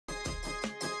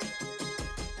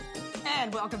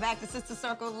And welcome back to Sister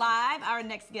Circle Live. Our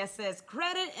next guest says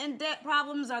credit and debt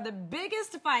problems are the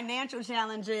biggest financial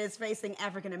challenges facing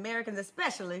African Americans,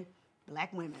 especially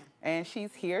Black women. And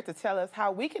she's here to tell us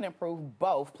how we can improve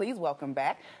both. Please welcome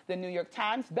back the New York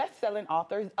Times best-selling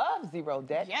authors of Zero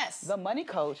Debt, yes, the money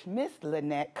coach, Miss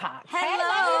Lynnette Cox.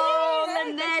 Hello,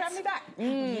 Lynnette.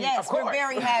 Yes, we're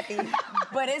very happy.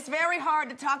 But it's very hard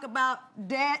to talk about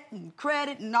debt and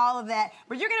credit and all of that.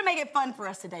 But you're going to make it fun for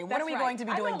us today. What are we going to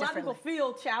be doing differently? A lot of people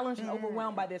feel challenged and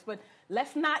overwhelmed by this, but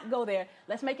let's not go there.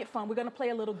 Let's make it fun. We're going to play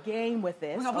a little game with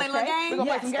this. We're going to play a little game? We're going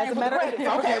to play some games with credit.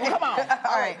 Okay, well, come on.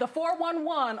 All right. The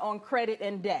 411 on credit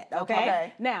and debt,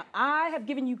 okay? Now, I have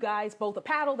given you guys both a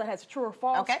paddle that has true or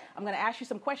false. Okay. I'm going to ask you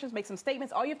some questions, make some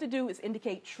statements. All you have to do is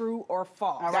indicate true or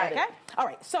false. All right. Okay? All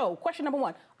right, so question number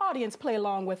one. Audience, play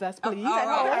along with us, please.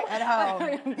 At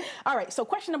home. All right, so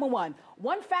question number one.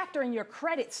 One factor in your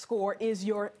credit score is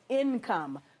your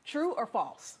income. True or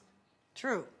false?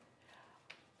 True.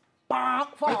 False.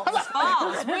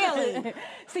 False, really?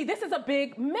 See, this is a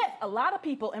big myth. A lot of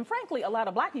people, and frankly, a lot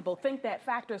of Black people, think that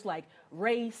factors like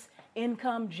race,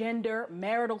 income, gender,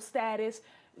 marital status,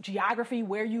 geography,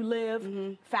 where you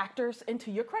live, factors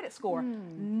into your credit score.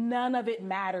 None of it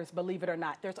matters, believe it or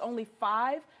not. There's only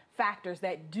 5 factors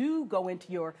that do go into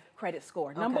your credit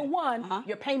score. Number one,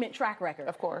 your payment track record.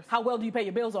 Of course. How well do you pay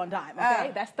your bills on time?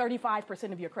 Okay, that's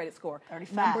 35% of your credit score.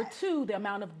 35. Number 2, the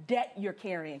amount of debt you're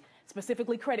carrying.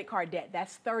 Specifically credit card debt,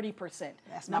 that's 30%.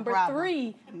 That's Number my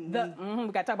 3, we got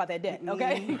to talk about that debt,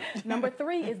 okay? Number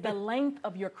 3 is the length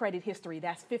of your credit history.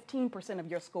 That's 15% of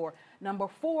your score. Number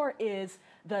 4 is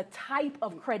the type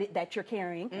of credit that you're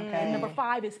carrying. And number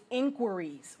 5 is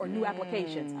inquiries or new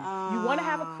applications. You want to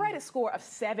have a credit score of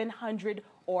 700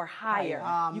 or higher.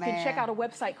 You can check out a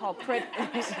website called Credit.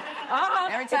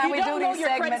 Every time we do these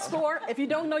segments. If you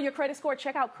don't know your credit score,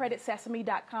 check out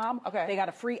creditsesame.com. Okay. They got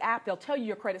a free app. They'll tell you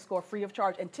your credit score free of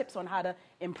charge and tips on how to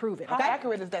improve it. How Okay?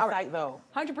 accurate is that site, though?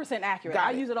 100% accurate. Got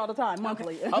I it. use it all the time,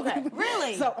 monthly. Okay.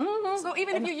 Really? So, so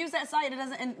even if you use that site, it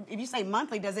doesn't. And if you say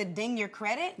monthly, does it ding your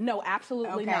credit? No,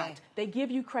 absolutely Okay. not. They give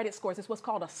you credit scores. It's what's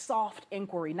called a soft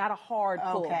inquiry, not a hard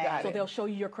pull. Got So it. they'll show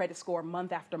you your credit score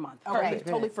month after month. Okay, Perfect.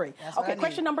 good. Totally free. That's what I Okay, need.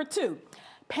 question number 2.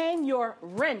 Paying your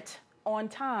rent on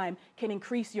time can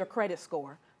increase your credit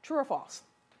score. True or false?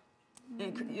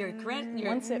 Your credit, your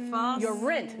One said false. your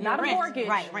rent, not a rent. mortgage.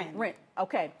 Right, rent. Rent.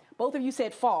 Okay. Both of you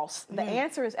said false. The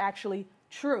answer is actually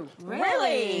true.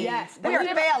 Really? Yes. We're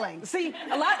failing. See,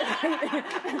 a lot.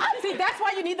 See, that's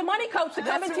why you need the money coach to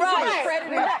come That's and teach you right. credit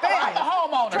and We're debt. failing. The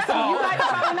homeowner. Trust me, you guys are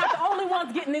probably not the only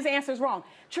ones getting these answers wrong.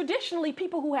 Traditionally,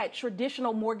 people who had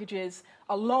traditional mortgages,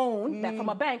 a loan that from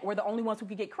a bank, were the only ones who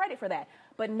could get credit for that.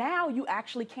 But now you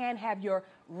actually can have your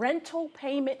rental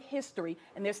payment history,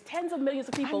 and there's tens of millions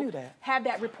of people knew that. have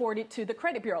that reported to the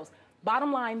credit bureaus.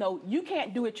 Bottom line, though, you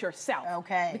can't do it yourself.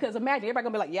 Okay. Because imagine, everybody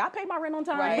going to be like, yeah, I pay my rent on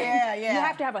time. Right. Yeah, yeah. You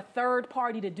have to have a third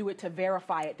party to do it to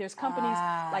verify it. There's companies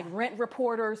like Rent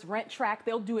Reporters, Rent Track,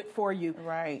 they'll do it for you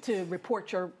to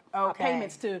report your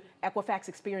payments to Equifax,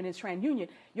 Experian, and TransUnion.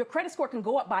 Your credit score can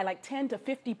go up by like 10 to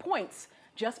 50 points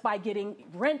just by getting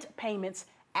rent payments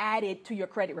added to your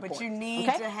credit report. But you need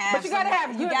to have. But you got to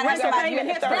have good rental payment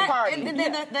history. third party. And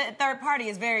then the third party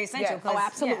is very essential. Yes. Oh,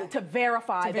 absolutely. To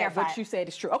verify that what you said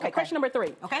is true. Okay, question number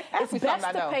 3. Okay. It's best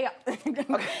to pay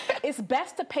It's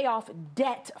best to pay off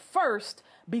debt first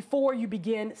before you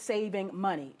begin saving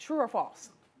money. True or false?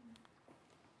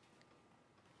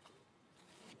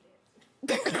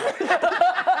 I'm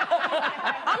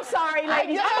sorry,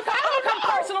 ladies. I'm gonna come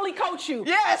personally coach you.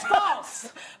 Yes.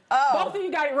 False. Both of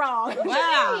you got it wrong.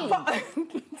 Wow.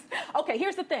 Okay,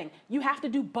 here's the thing. You have to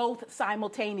do both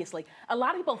simultaneously. A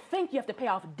lot of people think you have to pay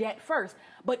off debt first,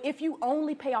 but if you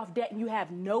only pay off debt and you have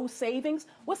no savings,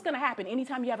 what's going to happen?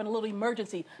 Anytime you have a little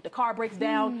emergency, the car breaks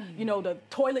down, you know, the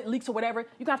toilet leaks or whatever,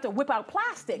 you're going to have to whip out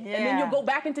plastic, and then you'll go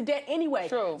back into debt anyway.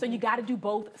 True. So you got to do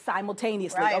both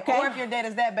simultaneously, Right. okay? Or if your debt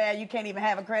is that bad, you can't even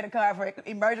have a credit card for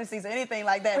emergencies or anything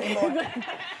like that anymore.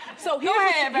 So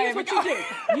here's what you do.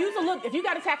 Use a look. If you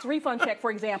got a tax refund check,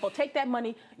 for example, take that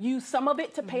money, use some of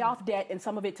it to pay off debt and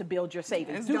some of it to build your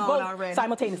savings. It's Do gone both already.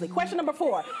 simultaneously. Question number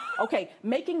 4. Okay,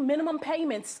 making minimum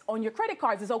payments on your credit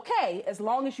cards is okay as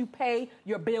long as you pay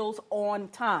your bills on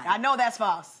time. I know that's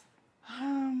false.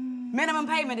 Minimum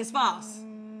payment is false.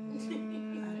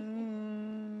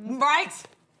 Right?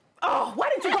 Oh, why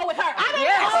didn't you go with her? Because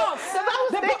I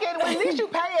was thinking, well, at least you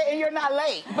pay it and you're not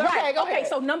late. But Right. go ahead.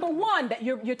 So number 1, that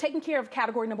you're taking care of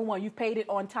category number 1. You've paid it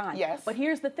on time. Yes. But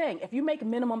here's the thing: if you make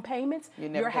minimum payments, You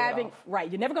never you're pay it having off.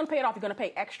 You're never going to pay it off. You're going to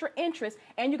pay extra interest,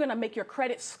 and you're going to make your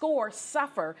credit score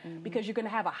suffer because you're going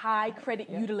to have a high credit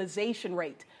utilization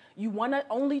rate. You want to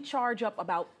only charge up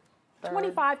about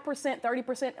 25%,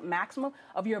 30% maximum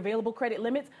of your available credit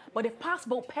limits. But if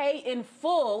possible, pay in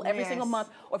full every single month.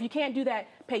 Or if you can't do that,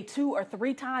 pay 2 or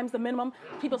 3 times the minimum.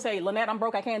 People say, Lynnette, I'm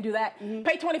broke, I can't do that.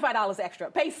 Pay $25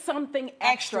 extra. Pay something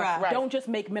extra. Right. Don't just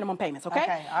make minimum payments, okay?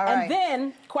 Okay, all right. And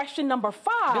then question number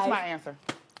 5. This is my answer.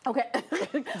 Okay.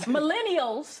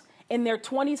 Millennials in their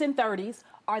 20s and 30s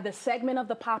are the segment of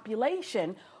the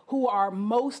population who are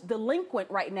most delinquent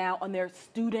right now on their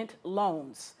student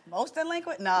loans. Most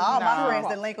delinquent? No, all my friends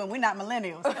delinquent. We're not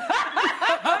millennials.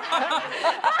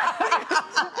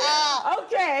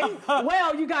 Okay.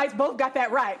 Well, you guys both got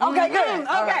that right. Okay, good.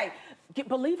 Okay.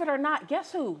 Believe it or not,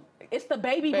 guess who? It's the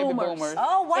baby boomers.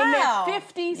 Oh, wow. In their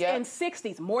 50s and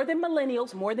 60s. More than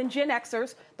millennials, more than Gen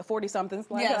Xers, the 40-somethings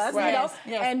like us. Right. You know?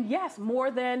 Yes. And yes,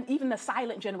 more than even the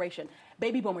silent generation.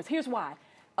 Baby boomers. Here's why.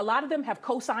 A lot of them have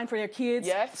co-signed for their kids,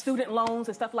 student loans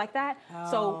and stuff like that.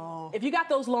 So if you got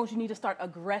those loans, you need to start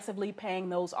aggressively paying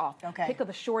those off. Okay. Pick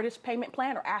the shortest payment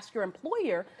plan or ask your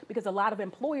employer, because a lot of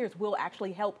employers will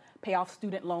actually help pay off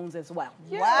student loans as well.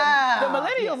 Yeah, wow. The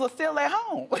millennials are still at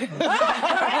home.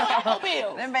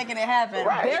 They're making it happen.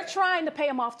 Right. They're trying to pay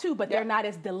them off too, but they're not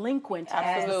as delinquent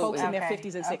as folks in their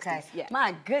 50s and 60s. Okay. Yeah.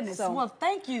 My goodness. So, well,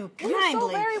 thank you kindly. You're so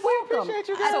very welcome. Appreciate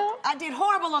you, girl. I did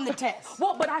horrible on the test.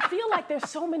 Well, but I feel like there's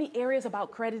so many areas about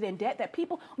credit and debt that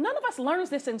none of us learns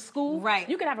this in school. Right.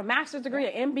 You can have a master's degree,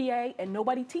 an MBA, and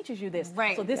nobody teaches you this.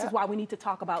 Right. So this is why we need to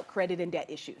talk about credit and debt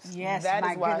issues. Yes, That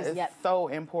my is why goodness. it's so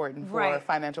important for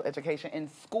financial education in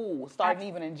school, starting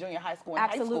even in junior high school and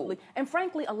high school. Absolutely. And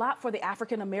frankly, a lot for the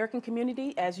African-American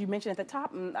community, as you mentioned at the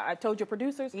top, and I told your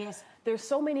producers, there's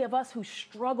so many of us who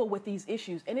struggle with these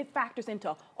issues, and it factors into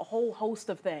a whole host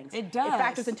of things. It does. It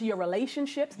factors into your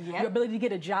relationships, your ability to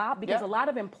get a job, because a lot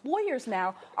of employers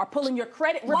now are pulling your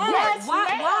credit reports.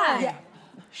 Why? Yeah.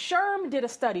 SHRM did a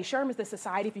study. SHRM is the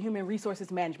Society for Human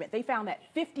Resources Management. They found that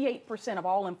 58% of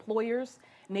all employers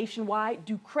nationwide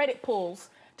do credit pulls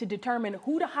to determine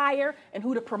who to hire and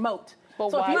who to promote.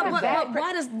 But so why, if you have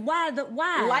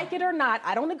why? Like it or not,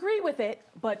 I don't agree with it,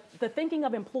 but the thinking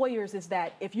of employers is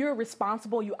that if you're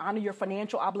responsible, you honor your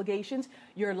financial obligations,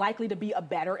 you're likely to be a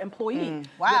better employee.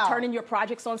 You're turning your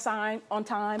projects on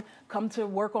time, come to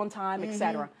work on time,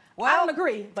 etc. Well, I don't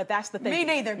agree, but that's the thing. Me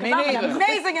neither, because I'm an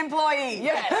amazing employee.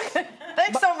 Yes.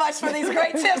 Thanks so much for these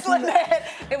great tips, Lynnette.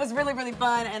 It was really, really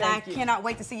fun, and I cannot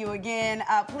wait to see you again.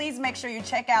 Please make sure you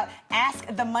check out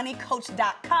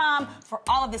AskTheMoneyCoach.com for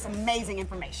all of this amazing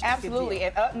information. Absolutely.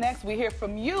 And up next, we hear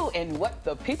from you and what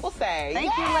the people say.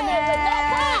 Thank you,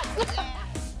 Lynnette.